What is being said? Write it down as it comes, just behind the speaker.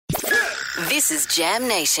This is Jam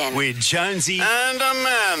Nation. With Jonesy and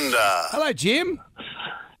Amanda. Hello, Jim.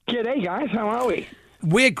 G'day, guys. How are we?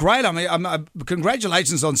 We're great. I mean,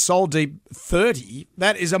 congratulations on Soul Deep 30.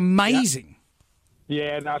 That is amazing.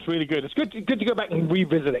 Yeah, no, it's really good. It's good to go back and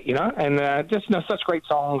revisit it, and just such great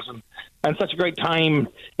songs and such a great time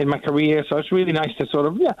in my career. So it's really nice to sort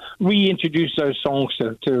of reintroduce those songs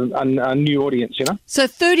to a new audience, So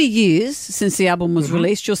 30 years since the album was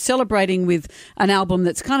released, you're celebrating with an album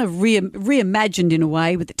that's kind of reimagined in a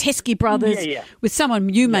way with the Teskey Brothers, with someone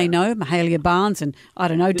you may know, Mahalia Barnes, and I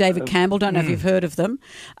don't know, David Campbell. Don't know if you've heard of them.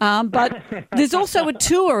 But there's also a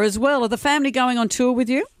tour as well. Are the family going on tour with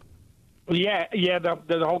you? Yeah.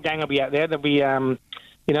 The whole gang will be out there. There'll be, there'll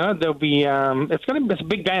be. It's a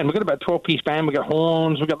big band. We've got about a 12-piece band. We've got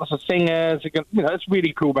horns. We've got lots of singers. It's a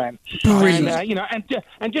really cool band. Brilliant. And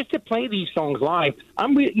just to play these songs live,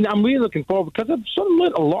 I'm really looking forward because I've sort of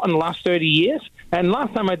learned a lot in the last 30 years. And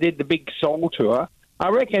last time I did the big soul tour, I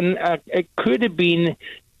reckon I could have been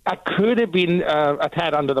a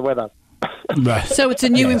tad under the weather. Right. So it's a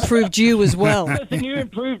new improved you as well. It's a new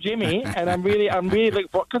improved Jimmy, and I'm really looking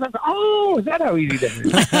forward because I'm is that how easy that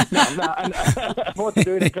is? No, and I want to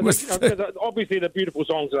do it because obviously they're beautiful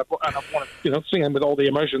songs, and I want to sing them with all the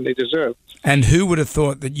emotion they deserve. And who would have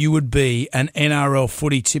thought that you would be an NRL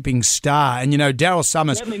footy tipping star? And Daryl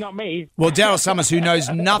Summers. Definitely not me. Well, Daryl Summers, who knows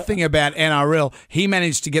nothing about NRL, he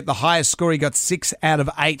managed to get the highest score. He got 6 out of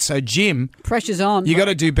 8. So Jim, pressure's on. You got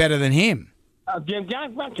to do better than him.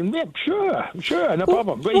 Sure, no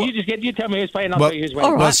problem. But you tell me who's playing, I'll tell you who's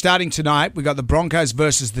winning. Right. Well, starting tonight, we got the Broncos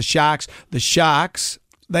versus the Sharks. The Sharks,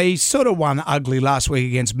 they sort of won ugly last week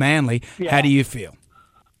against Manly. Yeah. How do you feel?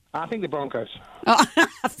 I think the Broncos. Oh,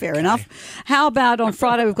 fair enough. How about on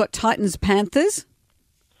Friday we've got Titans Panthers?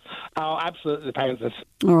 Oh, absolutely the Panthers.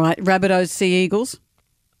 All right, Rabbitohs Sea Eagles.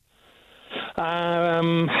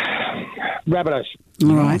 Rabbitohs.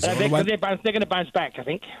 All right. They're going to bounce back, I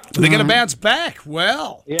think. They're going to bounce back.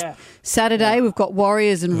 Well, yeah. Saturday we've got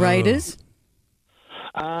Warriors and Raiders.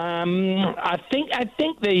 I think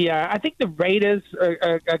the Raiders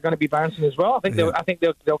are going to be bouncing as well. I think they'll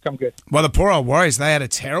come good. Well, the poor old Warriors, they had a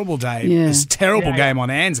terrible day. Yeah. This terrible game on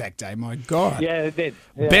Anzac Day. My God. Yeah, they did.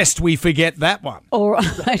 Yeah. Best we forget that one. All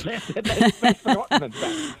right.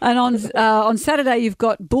 And on Saturday you've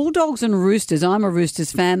got Bulldogs and Roosters. I'm a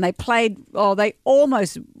Roosters fan. They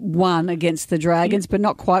almost won against the Dragons, but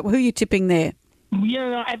not quite. Who are you tipping there?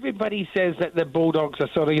 Everybody says that the Bulldogs are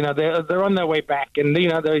sort of, they're on their way back, and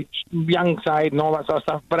the young side and all that sort of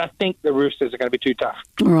stuff. But I think the Roosters are going to be too tough.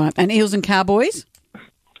 All right, and Eels and Cowboys.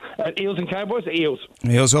 Eels and Cowboys, Eels.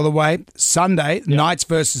 Eels all the way. Sunday, Knights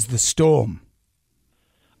versus the Storm.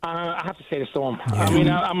 I have to say the Storm. Yeah. I mean,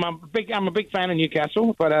 I'm a big fan of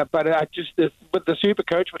Newcastle, but I just with the super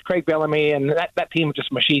coach with Craig Bellamy and that team are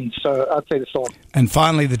just machines. So I'd say the Storm. And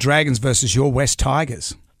finally, the Dragons versus your West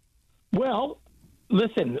Tigers. Well.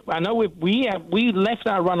 Listen, I know we left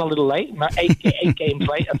our run a little late, 8 games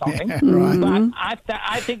late or something. Right. But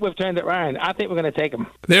I think we've turned it around. I think we're going to take them.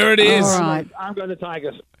 There it is. All right. I'm going to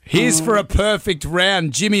Tigers. Here's for a perfect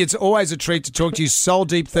round. Jimmy, it's always a treat to talk to you. Soul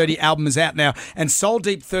Deep 30 album is out now, and Soul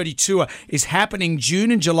Deep 30 tour is happening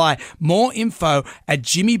June and July. More info at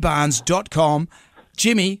jimmybarnes.com.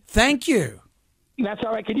 Jimmy, thank you. That's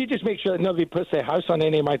all right. Can you just make sure that nobody puts their house on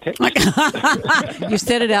any of my tickets? You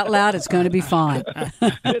said it out loud. It's going to be fine.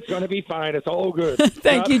 It's going to be fine. It's all good.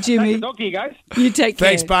 Thank you, Jimmy. Talk to you guys. You take care.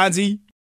 Thanks, Barnesy.